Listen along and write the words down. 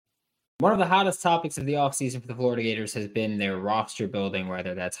One of the hottest topics of the offseason for the Florida Gators has been their roster building,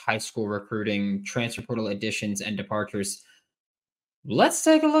 whether that's high school recruiting, transfer portal additions, and departures. Let's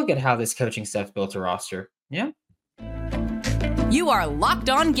take a look at how this coaching staff built a roster. Yeah. You are Locked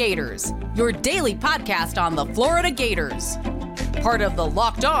On Gators, your daily podcast on the Florida Gators. Part of the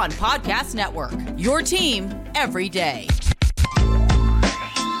Locked On Podcast Network, your team every day.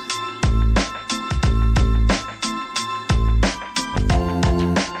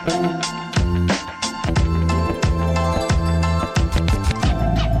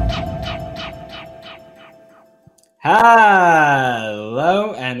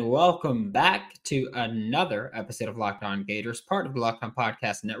 Hello and welcome back to another episode of Locked On Gators, part of the Locked On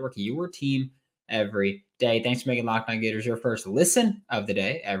Podcast Network, your team every day. Thanks for making Locked On Gators your first listen of the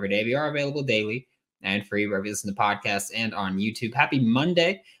day every day. We are available daily and free wherever you listen to podcasts and on YouTube. Happy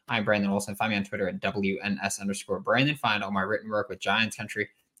Monday. I'm Brandon Olson. Find me on Twitter at WNS_Brandon. Find all my written work with Giants Country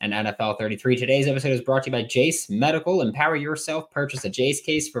and NFL 33. Today's episode is brought to you by Jace Medical. Empower yourself. Purchase a Jace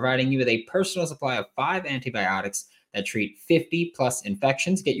case, providing you with a personal supply of 5 antibiotics that treat 50 plus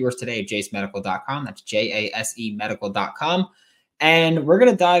infections. Get yours today at jasemedical.com. That's JASE medical.com. And we're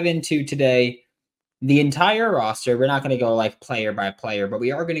going to dive into today the entire roster. We're not going to go like player by player, but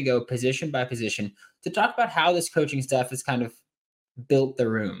we are going to go position by position to talk about how this coaching staff has kind of built the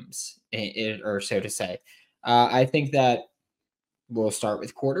rooms, or so to say. I think that we'll start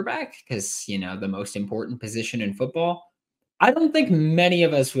with quarterback because, you know, the most important position in football. I don't think many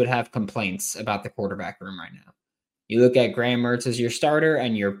of us would have complaints about the quarterback room right now. You look at Graham Mertz as your starter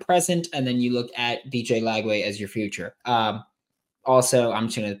and your present, and then you look at DJ Lagway as your future. Also, I'm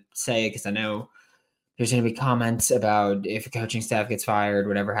just going to say, because I know there's going to be comments about if a coaching staff gets fired,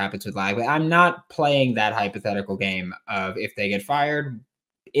 whatever happens with Lagway. I'm not playing that hypothetical game of if they get fired.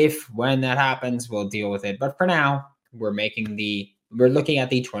 When that happens, we'll deal with it. But for now, we're looking at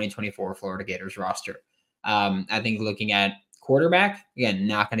the 2024 Florida Gators roster. I think looking at quarterback, again,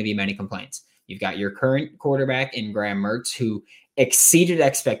 not going to be many complaints. You've got your current quarterback in Graham Mertz, who exceeded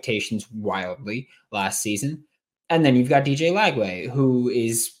expectations wildly last season. And then you've got DJ Lagway, who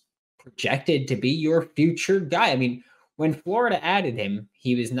is projected to be your future guy. I mean, when Florida added him,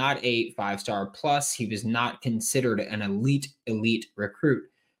 he was not a 5-star plus. He was not considered an elite recruit.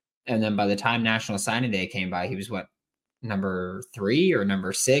 And then by the time National Signing Day came by, he was number 3 or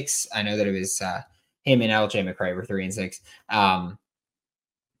number 6? I know that it was him and LJ McCray were 3 and 6.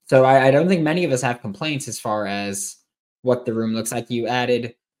 So I don't think many of us have complaints as far as what the room looks like. You've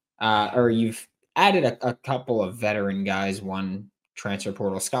added a couple of veteran guys, one transfer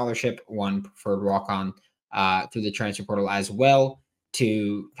portal scholarship, one preferred walk-on through the transfer portal as well,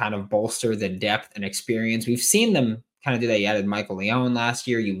 to kind of bolster the depth and experience. We've seen them kind of do that. You added Michael Leone last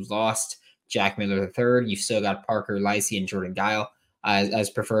year. You lost Jack Miller III. You've still got Parker Licey and Jordan Guile as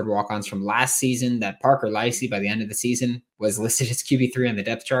preferred walk-ons from last season. That Parker Licey, by the end of the season, was listed as QB3 on the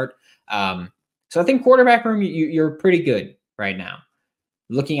depth chart. So I think quarterback room, you're pretty good right now.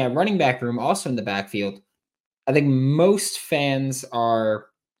 Looking at running back room, also in the backfield, I think most fans are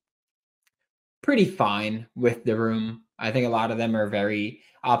pretty fine with the room. I think a lot of them are very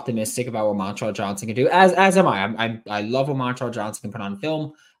optimistic about what Montrell Johnson can do, as am I. I love what Montrell Johnson can put on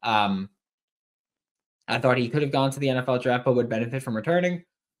film. I thought he could have gone to the NFL draft, but would benefit from returning.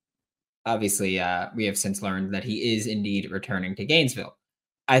 Obviously, we have since learned that he is indeed returning to Gainesville.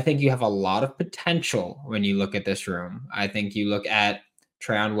 I think you have a lot of potential when you look at this room. I think you look at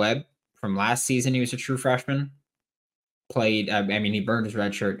Treon Webb from last season. He was a true freshman. Played, he burned his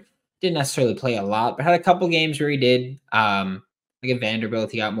red shirt. Didn't necessarily play a lot, but had a couple games where he did. Like at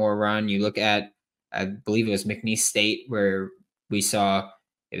Vanderbilt, he got more run. You look at, I believe it was McNeese State, where we saw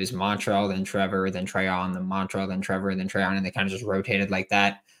it was Montrell, then Trevor, then Treon, then Montrell, then Trevor, then Treon, and they kind of just rotated like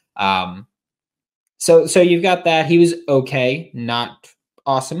that. So you've got that. He was okay, not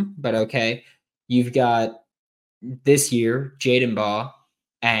awesome, but okay. You've got this year Jaden Baugh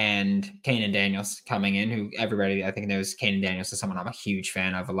and Kanan Daniels coming in, who everybody I think knows. Kanan Daniels is someone I'm a huge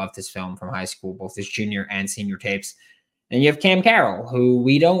fan of. I loved his film from high school, both his junior and senior tapes. And you have Cam Carroll, who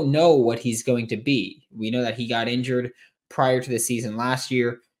we don't know what he's going to be. We know that he got injured prior to the season last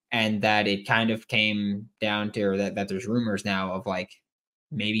year, and that it kind of came down to, or that there's rumors now of like,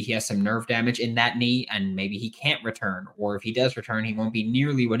 maybe he has some nerve damage in that knee and maybe he can't return, or if he does return, he won't be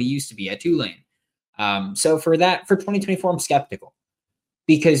nearly what he used to be at Tulane. So for 2024, I'm skeptical,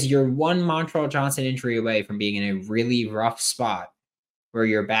 because you're one Montrell Johnson injury away from being in a really rough spot where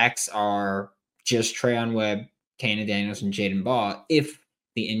your backs are just Treon Webb, Kanan Daniels, and Jaden Baugh, if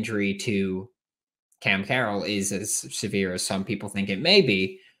the injury to Cam Carroll is as severe as some people think it may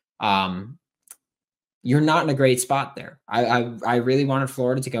be. you're not in a great spot there. I really wanted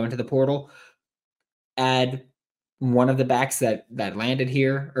Florida to go into the portal, add one of the backs that landed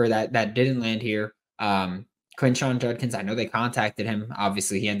here or that didn't land here. Quinshon Judkins, I know they contacted him.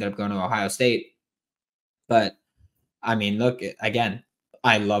 Obviously, he ended up going to Ohio State. But I mean, look, again,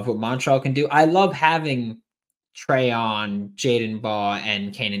 I love what Montreal can do. I love having Trayon, Jaden Baugh,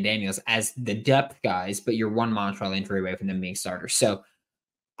 and Kanan Daniels as the depth guys, but you're one Montreal injury away from them being starters. So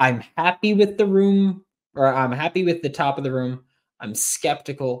I'm happy with the room, or I'm happy with the top of the room. I'm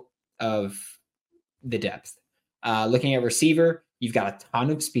skeptical of the depth. Looking at receiver, you've got a ton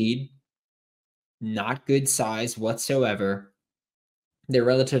of speed, not good size whatsoever. They're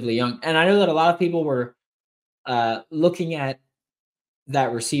relatively young. And I know that a lot of people were looking at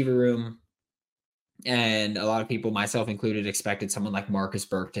that receiver room, and a lot of people, myself included, expected someone like Marcus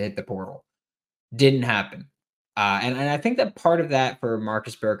Burke to hit the portal. Didn't happen. And I think that part of that for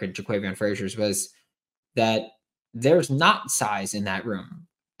Marcus Burke and Jaquavion Fraziers was that there's not size in that room,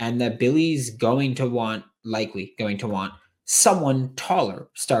 and that Billy's likely going to want someone taller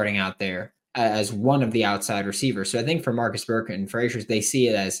starting out there as one of the outside receivers. So I think for Marcus Burke and Fraziers, they see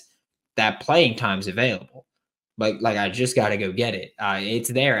it as that playing time's available. Like I just got to go get it. It's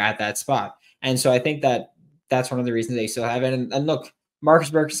there at that spot. And so I think that that's one of the reasons they still have it. And look, Marcus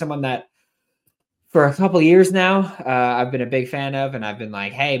Burke is someone that for a couple of years now, I've been a big fan of, and I've been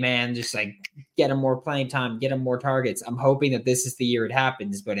like, hey, man, just like get him more playing time, get him more targets. I'm hoping that this is the year it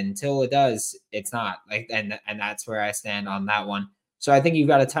happens, but until it does, it's not. And that's where I stand on that one. So I think you've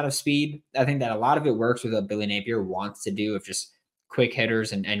got a ton of speed. I think that a lot of it works with what Billy Napier wants to do of just quick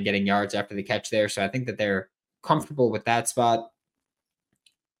hitters and getting yards after the catch there. So I think that they're comfortable with that spot.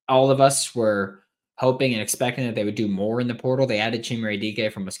 All of us were hoping and expecting that they would do more in the portal. They added Chimere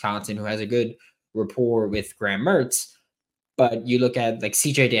Dike from Wisconsin, who has a good rapport with Graham Mertz. But you look at like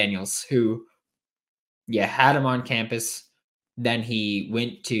CJ Daniels, who had him on campus. Then he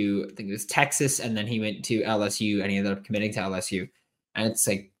went to, I think it was Texas, and then he went to LSU, and he ended up committing to LSU. And it's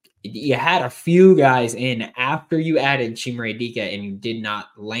like you had a few guys in after you added Chimere Dike, and you did not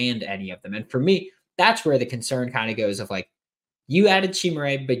land any of them. And for me, that's where the concern kind of goes of like, you added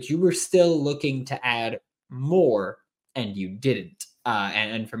Chimere, but you were still looking to add more, and you didn't.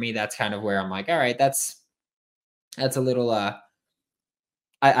 And for me, that's kind of where I'm like, all right, that's a little.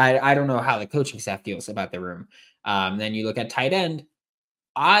 I don't know how the coaching staff feels about the room. Then you look at tight end.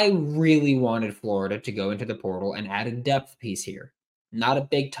 I really wanted Florida to go into the portal and add a depth piece here. Not a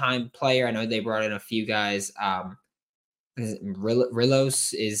big time player. I know they brought in a few guys.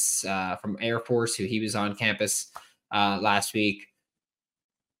 Rillos is from Air Force, who he was on campus last week.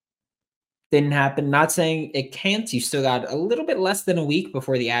 Didn't happen. Not saying it can't. You still got a little bit less than a week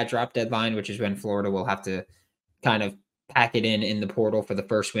before the ad drop deadline, which is when Florida will have to kind of pack it in the portal for the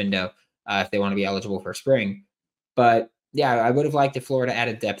first window if they want to be eligible for spring. But yeah, I would have liked if Florida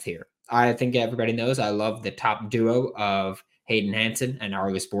added depth here. I think everybody knows I love the top duo of Hayden Hansen and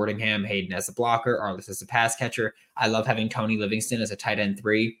Arlis Boardingham. Hayden as a blocker, Arlis as a pass catcher. I love having Tony Livingston as a tight end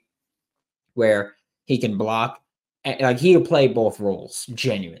 3, where he can block. Like he will play both roles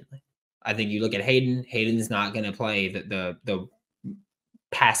genuinely. I think you look at Hayden. Hayden's not going to play the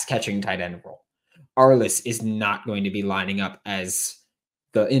pass catching tight end role. Arlis is not going to be lining up as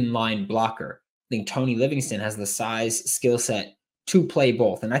the inline blocker. I think Tony Livingston has the size, skill set to play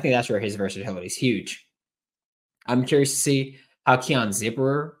both, and I think that's where his versatility is huge. I'm curious to see how Keon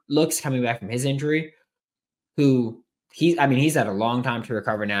Zipperer looks coming back from his injury. He's had a long time to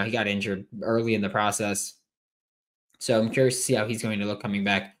recover now. He got injured early in the process, so I'm curious to see how he's going to look coming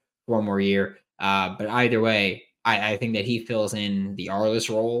back one more year. But either way, I think that he fills in the Arlis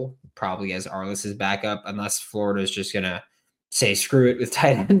role, probably as Arlis's backup, unless Florida is just going to say screw it with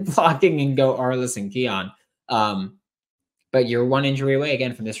tight end blocking and go Arlis and Keon. But you're one injury away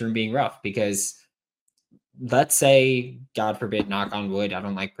again from this room being rough, because let's say, God forbid, knock on wood, I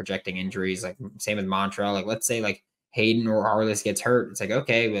don't like projecting injuries, like same with Montreal. Like let's say like Hayden or Arlis gets hurt. It's like,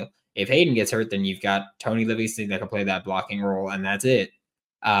 okay, well, if Hayden gets hurt, then you've got Tony Livingston that can play that blocking role, and that's it.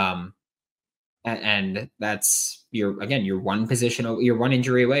 And that's you're one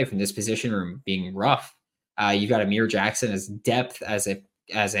injury away from this position room being rough. You've got Amir Jackson as depth as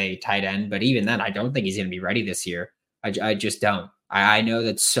a tight end, but even then, I don't think he's going to be ready this year. I just don't. I know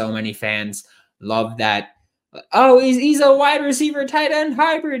that so many fans love that. Oh, he's a wide receiver tight end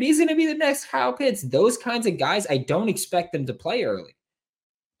hybrid. He's going to be the next Kyle Pitts. Those kinds of guys, I don't expect them to play early,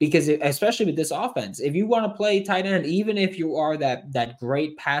 because especially with this offense, if you want to play tight end, even if you are that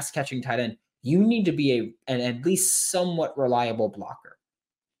great pass catching tight end, you need to be an at least somewhat reliable blocker.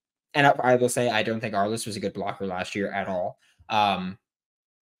 And I will say, I don't think Arlis was a good blocker last year at all.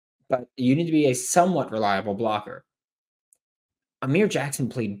 but you need to be a somewhat reliable blocker. Amir Jackson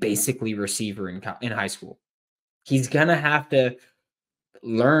played basically receiver in high school. He's gonna have to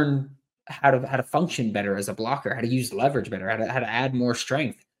learn how to function better as a blocker, how to use leverage better, how to add more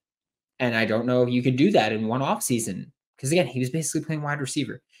strength. And I don't know if you could do that in one off season. Because again, he was basically playing wide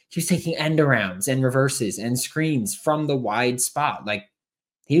receiver. He was taking end arounds and reverses and screens from the wide spot. Like,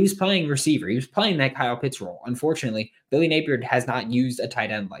 he was playing receiver. He was playing that Kyle Pitts role. Unfortunately, Billy Napier has not used a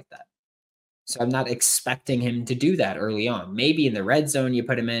tight end like that. So I'm not expecting him to do that early on. Maybe in the red zone you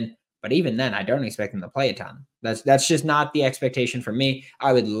put him in, but even then, I don't expect him to play a ton. That's just not the expectation for me.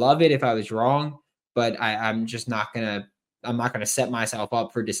 I would love it if I was wrong, but I'm just not gonna. I'm not gonna set myself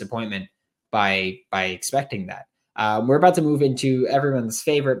up for disappointment by expecting that. We're about to move into everyone's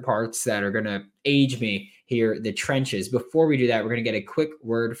favorite parts that are gonna age me here, the trenches. Before we do that, we're gonna get a quick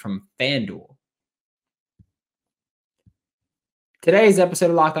word from FanDuel. Today's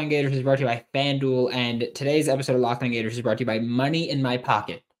episode of Locked On Gators is brought to you by FanDuel, and today's episode of Locked On Gators is brought to you by Money in My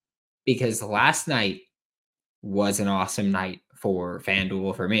Pocket, because last night was an awesome night for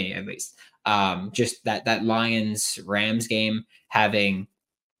FanDuel, for me at least. Just that Lions-Rams game, having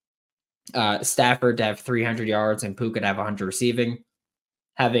Stafford to have 300 yards and Puka to have 100 receiving,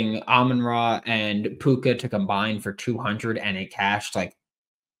 having Amon-Ra and Puka to combine for 200, and it cashed like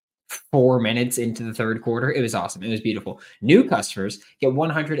 4 minutes into the third quarter. It was awesome. It was beautiful. New customers get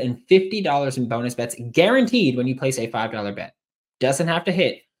 $150 in bonus bets guaranteed when you place a $5 bet. Doesn't have to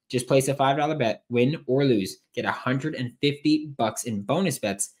hit. Just place a $5 bet, win or lose. Get $150 in bonus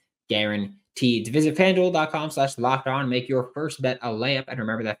bets guaranteed. Visit FanDuel.com/lockedon and make your first bet a layup. And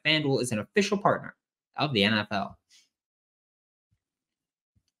remember that FanDuel is an official partner of the NFL.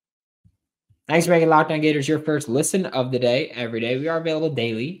 Thanks for making Locked On Gators your first listen of the day every day. We are available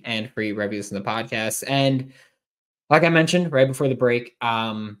daily and free wherever you listen to the podcast. And like I mentioned right before the break,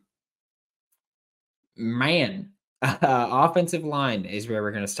 offensive line is where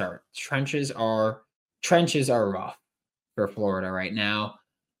we're going to start. Trenches are rough for Florida right now.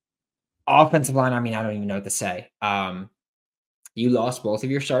 Offensive line, I mean, I don't even know what to say. You lost both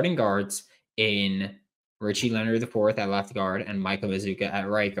of your starting guards in Richie Leonard IV at left guard and Michael Mazuka at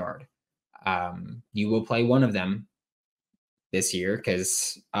right guard. You will play one of them this year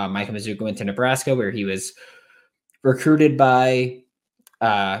because Michael Mazuka went to Nebraska, where he was recruited by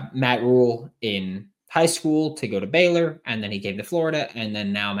Matt Rule in high school to go to Baylor, and then he came to Florida, and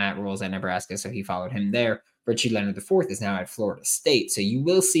then now Matt Rule's at Nebraska, so he followed him there. Richie Leonard IV is now at Florida State, so you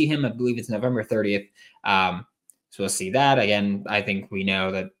will see him. I believe it's November 30th. So we'll see that again. I think we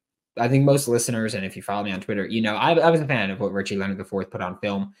know that. I think most listeners, and if you follow me on Twitter, you know I was a fan of what Richie Leonard IV put on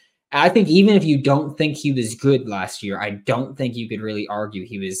film. I think even if you don't think he was good last year, I don't think you could really argue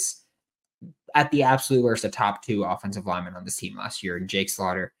he was at the absolute worst, a top 2 offensive lineman on this team last year, Jake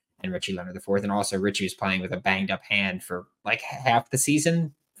Slaughter and Richie Leonard IV. And also Richie was playing with a banged up hand for like half the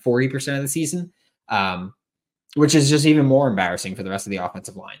season, 40% of the season, which is just even more embarrassing for the rest of the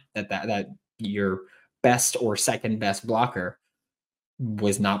offensive line, that your best or second best blocker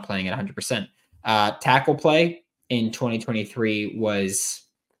was not playing at 100%. Tackle play in 2023 was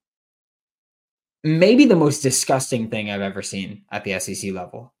maybe the most disgusting thing I've ever seen at the SEC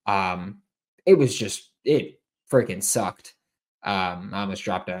level. It freaking sucked. I almost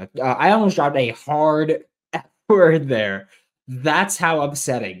dropped a hard F word there. That's how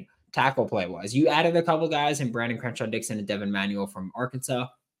upsetting tackle play was. You added a couple guys in Brandon Crenshaw Dixon and Devin Manuel from Arkansas.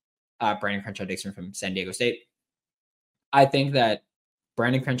 Brandon Crenshaw Dixon from San Diego State. I think that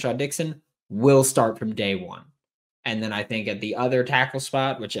Brandon Crenshaw Dixon will start from day one. And then I think at the other tackle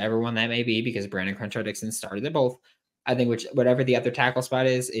spot, whichever one that may be, because Brandon Crenshaw Dixon started at both, I think whatever the other tackle spot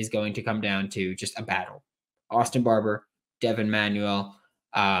is going to come down to just a battle. Austin Barber, Devin Manuel.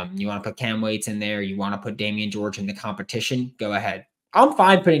 You want to put Cam Waits in there. You want to put Damian George in the competition. Go ahead. I'm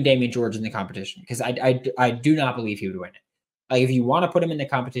fine putting Damian George in the competition because I do not believe he would win it. Like, if you want to put him in the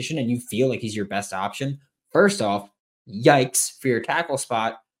competition and you feel like he's your best option, first off, yikes for your tackle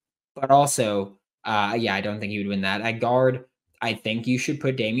spot. But also, I don't think he would win that. At guard, I think you should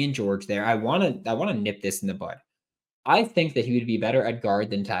put Damian George there. I want to nip this in the bud. I think that he would be better at guard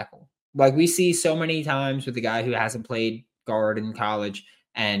than tackle. Like we see so many times with the guy who hasn't played guard in college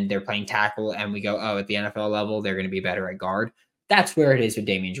and they're playing tackle, and we go, oh, at the NFL level, they're going to be better at guard. That's where it is with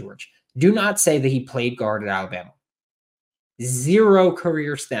Damian George. Do not say that he played guard at Alabama. 0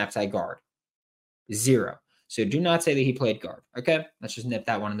 career snaps at guard. 0. So do not say that he played guard. Okay, let's just nip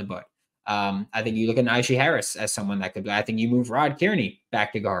that one in the bud. I think you look at Najee Harris as someone that could. I think you move Rod Kearney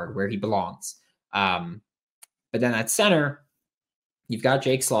back to guard where he belongs. But then at center, you've got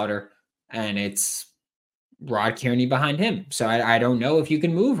Jake Slaughter, and it's Rod Kearney behind him. So I don't know if you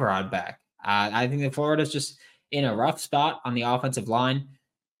can move Rod back. I think that Florida's just in a rough spot on the offensive line.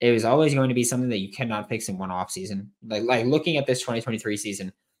 It was always going to be something that you cannot fix in one offseason. Like looking at this 2023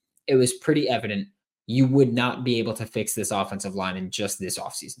 season, it was pretty evident you would not be able to fix this offensive line in just this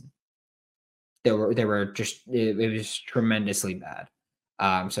offseason. They were just it was tremendously bad.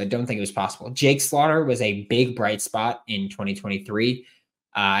 So I don't think it was possible. Jake Slaughter was a big bright spot in 2023.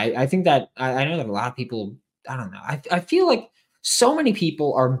 I think that I know that a lot of people, I don't know. I feel like so many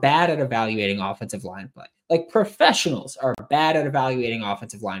people are bad at evaluating offensive line play. Like professionals are bad at evaluating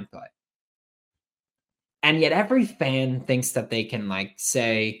offensive line play. And yet every fan thinks that they can like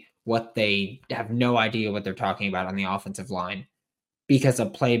say what they have no idea what they're talking about on the offensive line because a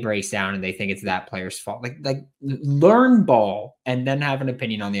play breaks down and they think it's that player's fault. Like learn ball and then have an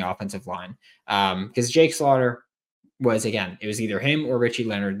opinion on the offensive line. Because Jake Slaughter was, again, it was either him or Richie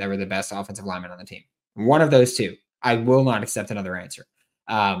Leonard that were the best offensive linemen on the team. One of those two. I will not accept another answer.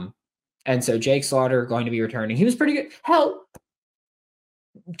 And so Jake Slaughter going to be returning. He was pretty good. Hell,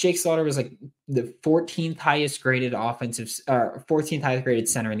 Jake Slaughter was like the 14th highest graded 14th highest graded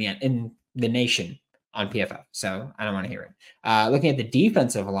center in the nation on PFF. So I don't want to hear it. Looking at the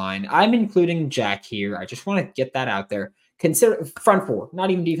defensive line, I'm including Jack here. I just want to get that out there. Consider front four,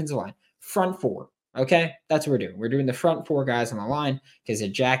 not even defensive line, front four. Okay, that's what we're doing. We're doing the front four guys on the line because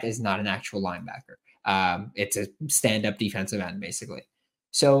Jack is not an actual linebacker. It's a stand-up defensive end, basically.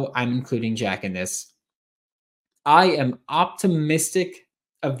 So I'm including Jack in this. I am optimistic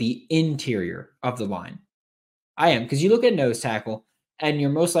of the interior of the line. I am, because you look at nose tackle, and your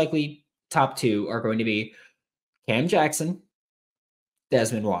most likely top two are going to be Cam Jackson,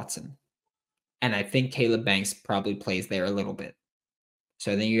 Desmond Watson. And I think Caleb Banks probably plays there a little bit.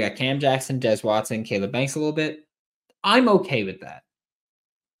 So then you got Cam Jackson, Des Watson, Caleb Banks a little bit. I'm okay with that.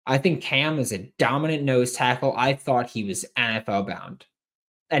 I think Cam is a dominant nose tackle. I thought he was NFL bound.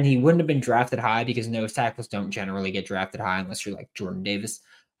 And he wouldn't have been drafted high because nose tackles don't generally get drafted high unless you're like Jordan Davis.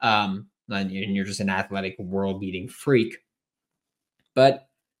 And you're just an athletic world-beating freak. But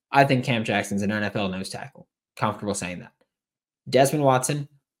I think Cam Jackson's an NFL nose tackle. Comfortable saying that. Desmond Watson,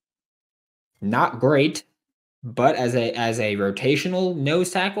 not great, but as a rotational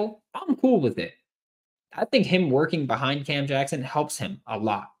nose tackle, I'm cool with it. I think him working behind Cam Jackson helps him a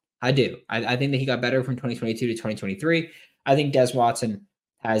lot. I do. I think that he got better from 2022 to 2023. I think Des Watson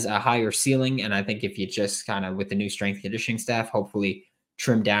has a higher ceiling, and I think if you just kind of, with the new strength conditioning staff, hopefully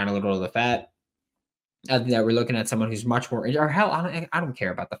trim down a little of the fat, I think that we're looking at someone who's much more, or hell, I don't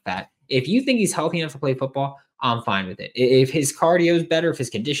care about the fat. If you think he's healthy enough to play football, I'm fine with it. If his cardio is better, if his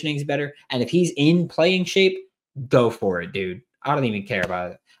conditioning is better, and if he's in playing shape, go for it, dude. I don't even care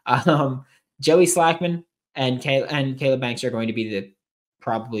about it. Joey Slackman and Caleb Banks are going to be the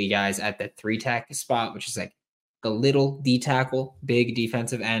probably guys at the 3-tech spot, which is like the little D tackle, big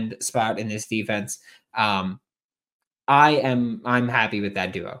defensive end spot in this defense. I'm happy with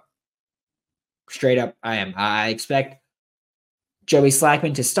that duo. Straight up, I am. I expect Joey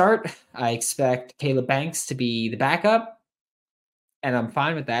Slackman to start. I expect Caleb Banks to be the backup. And I'm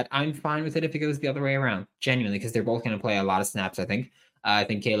fine with that. I'm fine with it if it goes the other way around, genuinely, because they're both going to play a lot of snaps, I think. I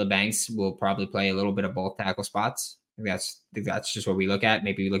think Caleb Banks will probably play a little bit of both tackle spots. I think that's just what we look at.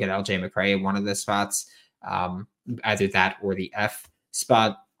 Maybe we look at LJ McCray at one of the spots, either that or the F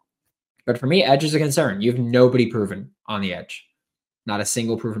spot. But for me, edge is a concern. You have nobody proven on the edge. Not a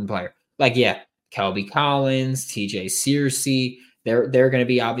single proven player. Like, yeah, Kelby Collins, TJ Searcy, they're going to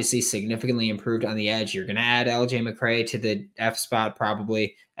be obviously significantly improved on the edge. You're going to add LJ McCray to the F spot,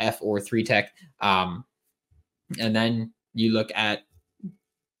 probably F or 3-tech. And then you look at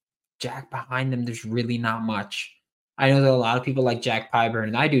Jack behind them. There's really not much. I know that a lot of people like Jack Pyburn,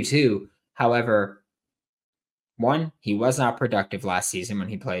 and I do too. However, one, he was not productive last season when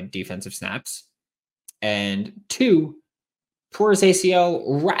he played defensive snaps. And two, tore his ACL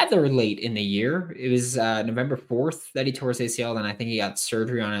rather late in the year. It was November 4th that he tore his ACL, and I think he got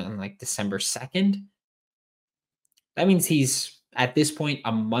surgery on it on like December 2nd. That means he's at this point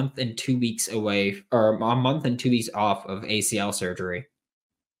a month and 2 weeks away, or a month and 2 weeks off of ACL surgery.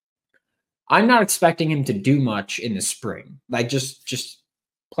 I'm not expecting him to do much in the spring, like just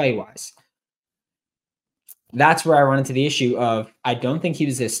play-wise. That's where I run into the issue of I don't think he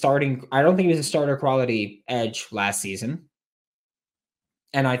was a starter quality edge last season.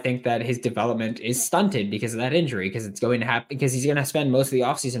 And I think that his development is stunted because of that injury, because it's going to happen, because he's going to spend most of the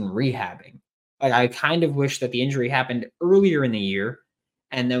offseason rehabbing. Like, I kind of wish that the injury happened earlier in the year.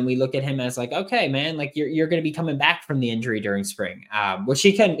 And then we look at him as like, okay, man, like you're going to be coming back from the injury during spring, which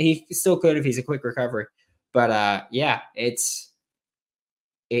he still could if he's a quick recovery. But yeah, it's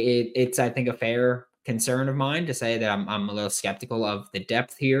I think a fair concern of mine to say that I'm a little skeptical of the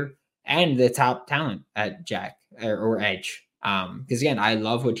depth here and the top talent at Jack or edge. Because again, I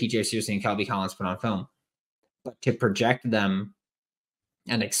love what TJ Searcy and Kelby Collins put on film, but to project them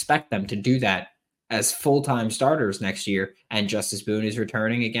and expect them to do that as full-time starters next year, and Justice Boone is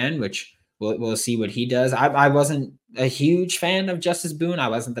returning again, which we'll see what he does. I wasn't a huge fan of Justice Boone. I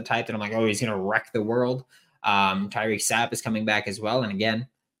wasn't the type that I'm like, oh, he's going to wreck the world. Tyreek Sapp is coming back as well, and again,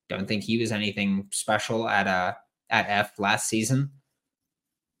 don't think he was anything special at F last season.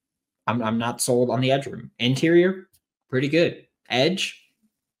 I'm not sold on the edge room. Interior, pretty good. Edge,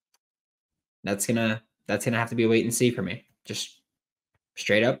 that's gonna have to be a wait and see for me. Just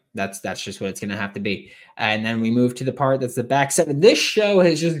straight up, that's just what it's gonna have to be. And then we move to the part that's the back seven. This show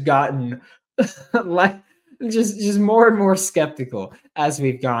has just gotten like just more and more skeptical as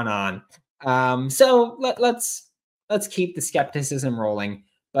we've gone on. So let's keep the skepticism rolling.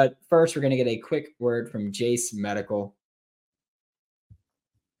 But first, we're gonna get a quick word from Jace Medical.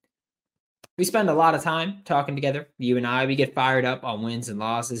 We spend a lot of time talking together. You and I, we get fired up on wins and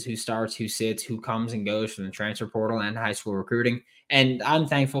losses, who starts, who sits, who comes and goes from the transfer portal and high school recruiting. And I'm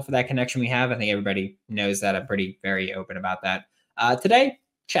thankful for that connection we have. I think everybody knows that. I'm very open about that. Today,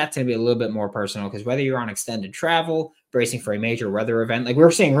 chat's going to be a little bit more personal because whether you're on extended travel, bracing for a major weather event, like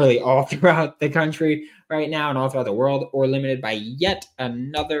we're seeing really all throughout the country right now and all throughout the world, or limited by yet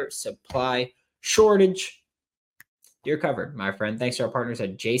another supply shortage, you're covered, my friend. Thanks to our partners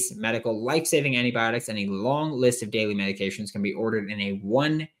at Jace Medical. Life-saving antibiotics and a long list of daily medications can be ordered in a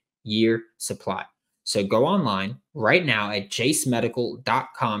 1-year supply. So go online right now at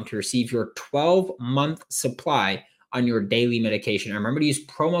jacemedical.com to receive your 12-month supply on your daily medication. And remember to use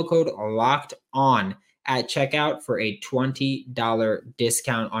promo code LOCKEDON at checkout for a $20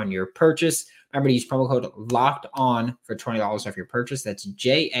 discount on your purchase. Remember to use promo code LOCKEDON for $20 off your purchase. That's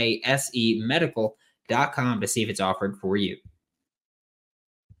JASE Medical.com to see if it's offered for you.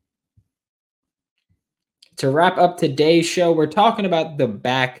 To wrap up today's show, we're talking about the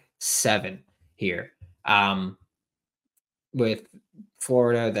back seven here. With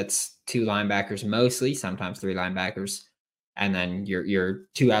Florida, that's 2 linebackers mostly, sometimes 3 linebackers, and then your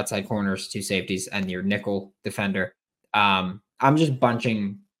 2 outside corners, 2 safeties, and your nickel defender. I'm just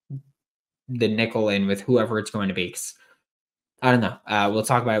bunching the nickel in with whoever it's going to be. I don't know. We'll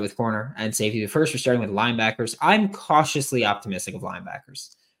talk about it with corner and safety. But first, we're starting with linebackers. I'm cautiously optimistic of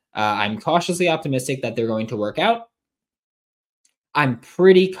linebackers. I'm cautiously optimistic that they're going to work out. I'm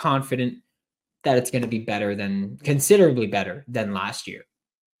pretty confident that it's going to be considerably better than last year.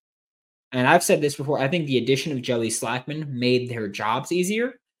 And I've said this before. I think the addition of Joey Slackman made their jobs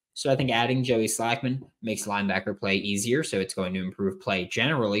easier. So I think adding Joey Slackman makes linebacker play easier. So it's going to improve play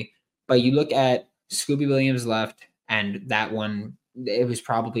generally. But you look at Scooby Williams left, and that one, it was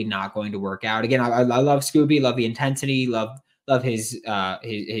probably not going to work out. Again, I love Scooby, love the intensity, love his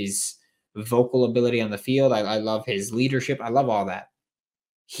vocal ability on the field. I love his leadership. I love all that.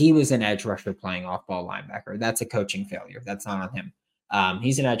 He was an edge rusher playing off-ball linebacker. That's a coaching failure. That's not on him.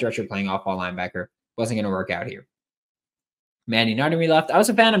 He's an edge rusher playing off-ball linebacker. Wasn't going to work out here. Manny Nunnery left. I was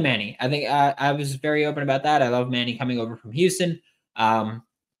a fan of Manny. I think I was very open about that. I love Manny coming over from Houston.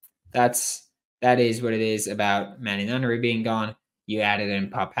 That is what it is about Manny Nunnery being gone. You added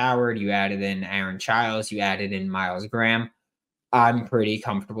in Pop Howard. You added in Aaron Childs. You added in Miles Graham. I'm pretty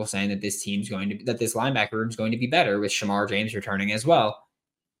comfortable saying that this linebacker room is going to be better with Shamar James returning as well.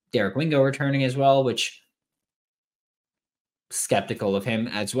 Derek Wingo returning as well, which skeptical of him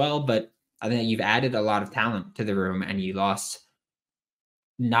as well. But I think you've added a lot of talent to the room and you lost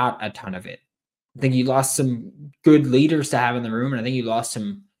not a ton of it. I think you lost some good leaders to have in the room, and I think you lost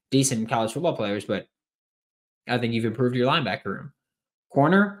some decent college football players, but I think you've improved your linebacker room.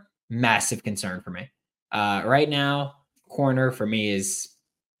 Corner, massive concern for me. Right now, corner for me is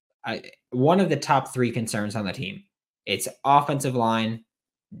one of the top 3 concerns on the team. It's offensive line,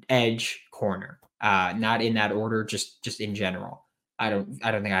 edge, corner. Not in that order, just in general. I don't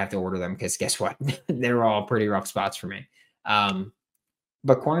think I have to order them because guess what? They're all pretty rough spots for me.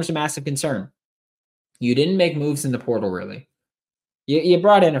 But corner's a massive concern. You didn't make moves in the portal, really. You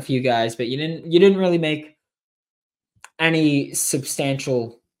brought in a few guys, but you didn't really make any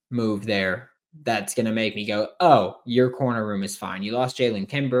substantial move there that's going to make me go, oh, your corner room is fine. You lost Jalen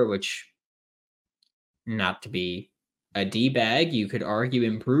Kimber, which, not to be a D-bag, you could argue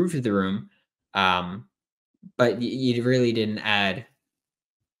improved the room, but you really didn't add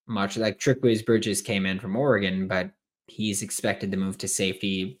much. Like Trickwiz Bridges came in from Oregon, but he's expected to move to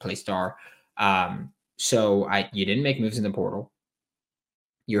safety, play star. So you didn't make moves in the portal.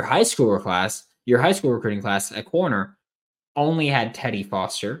 Your high school recruiting class at corner only had Teddy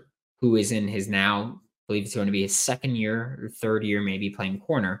Foster, who is in his now, I believe it's going to be his second year or third year, maybe playing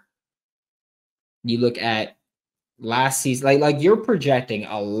corner. You look at last season, like you're projecting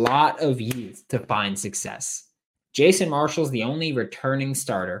a lot of youth to find success. Jason Marshall's the only returning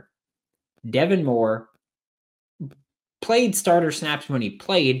starter. Devin Moore played starter snaps when he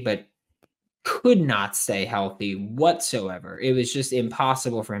played, but could not stay healthy whatsoever. It was just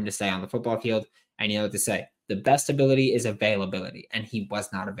impossible for him to stay on the football field. And you know what to say. The best ability is availability, and he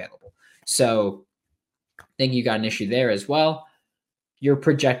was not available. So I think you got an issue there as well. You're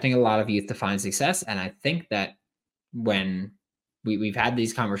projecting a lot of youth to find success, and I think that when we've had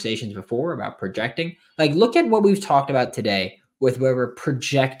these conversations before about projecting, like look at what we've talked about today with where we're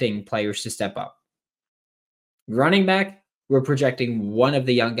projecting players to step up. Running back, we're projecting one of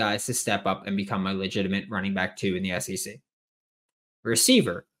the young guys to step up and become a legitimate running back 2 in the SEC.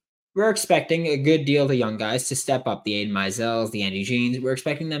 Receiver, we're expecting a good deal of the young guys to step up. The Aiden Mizels, the Andy Jeans, we're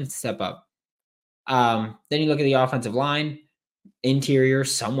expecting them to step up. Then you look at the offensive line. Interior,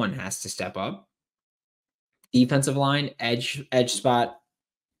 someone has to step up. Defensive line, edge spot.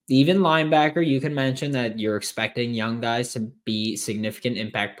 Even linebacker, you can mention that you're expecting young guys to be significant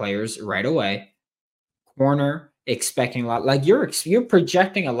impact players right away. Corner, expecting a lot. Like you're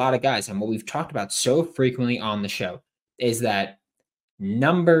projecting a lot of guys. And what we've talked about so frequently on the show is that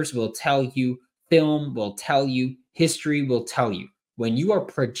numbers will tell you, film will tell you, history will tell you. When you are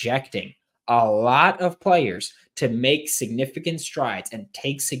projecting a lot of players to make significant strides and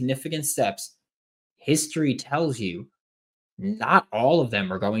take significant steps, history tells you not all of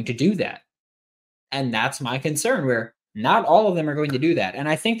them are going to do that. And that's my concern, where not all of them are going to do that. And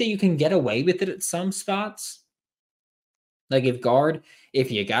I think that you can get away with it at some spots. Like if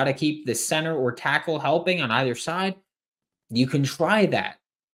you got to keep the center or tackle helping on either side, you can try that.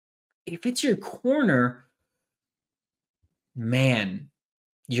 If it's your corner, man,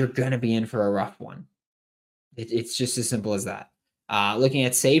 you're going to be in for a rough one. It's just as simple as that. Looking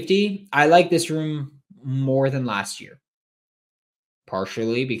at safety, I like this room more than last year.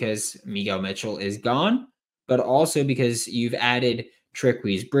 Partially because Miguel Mitchell is gone, but also because you've added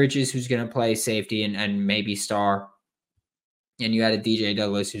Trickwise Bridges, who's going to play safety and maybe star. And you added DJ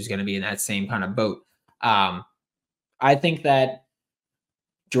Douglas, who's going to be in that same kind of boat. I think that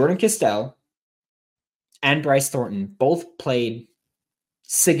Jordan Castell and Bryce Thornton both played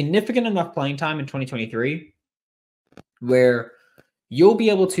significant enough playing time in 2023 where you'll be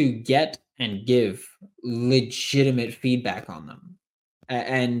able to get and give legitimate feedback on them.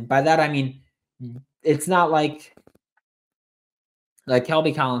 And by that, I mean, it's not like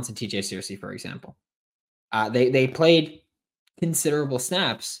Kelby Collins and TJ Searcy, for example. They played considerable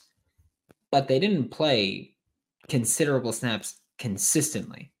snaps, but they didn't play considerable snaps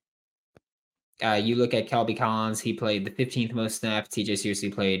consistently. You look at Kelby Collins, he played the 15th most snaps. TJ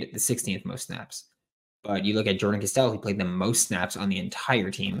Searcy played the 16th most snaps. But you look at Jordan Castell, he played the most snaps on the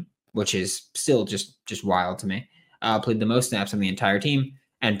entire team, which is still just wild to me. Played the most snaps on the entire team,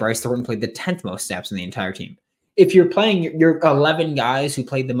 and Bryce Thornton played the 10th most snaps on the entire team. If you're playing your 11 guys who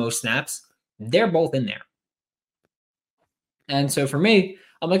played the most snaps, they're both in there. And so for me,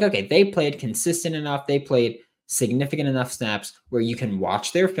 I'm like, okay, they played consistent enough. They played significant enough snaps where you can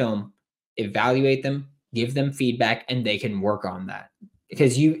watch their film, evaluate them, give them feedback, and they can work on that.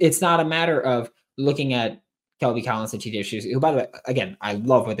 Because it's not a matter of looking at Kelby Collins and TJ Searcy, who, by the way, again, I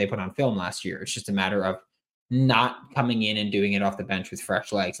love what they put on film last year. It's just a matter of not coming in and doing it off the bench with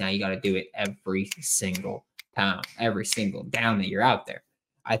fresh legs. Now you got to do it every single time, every single down that you're out there.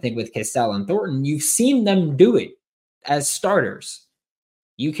 I think with Castell and Thornton, you've seen them do it as starters.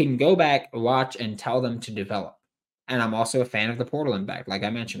 You can go back, watch, and tell them to develop. And I'm also a fan of the portal impact, like I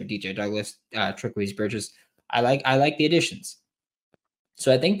mentioned with DJ Douglas, Trickwise Bridges. I like the additions.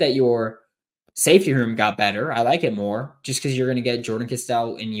 So I think that your safety room got better. I like it more just because you're going to get Jordan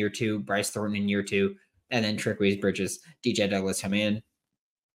Castell in year 2, Bryce Thornton in year 2, and then Trickwise Bridges, DJ Douglas come in.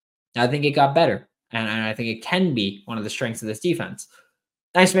 I think it got better, and I think it can be one of the strengths of this defense.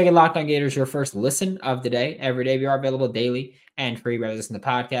 Thanks for making Locked On Gators your first listen of the day. Every day we are available daily and free wherever you listen to the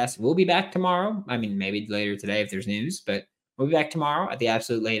podcast. We'll be back tomorrow. I mean, maybe later today if there's news, but we'll be back tomorrow at the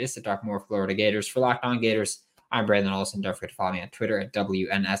absolute latest to talk more Florida Gators. For Locked On Gators, I'm Brandon Olson. Don't forget to follow me on Twitter at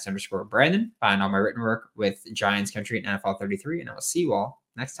WNS_Brandon. Find all my written work with Giants Country and NFL 33, and I will see you all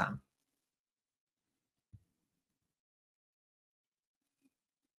next time.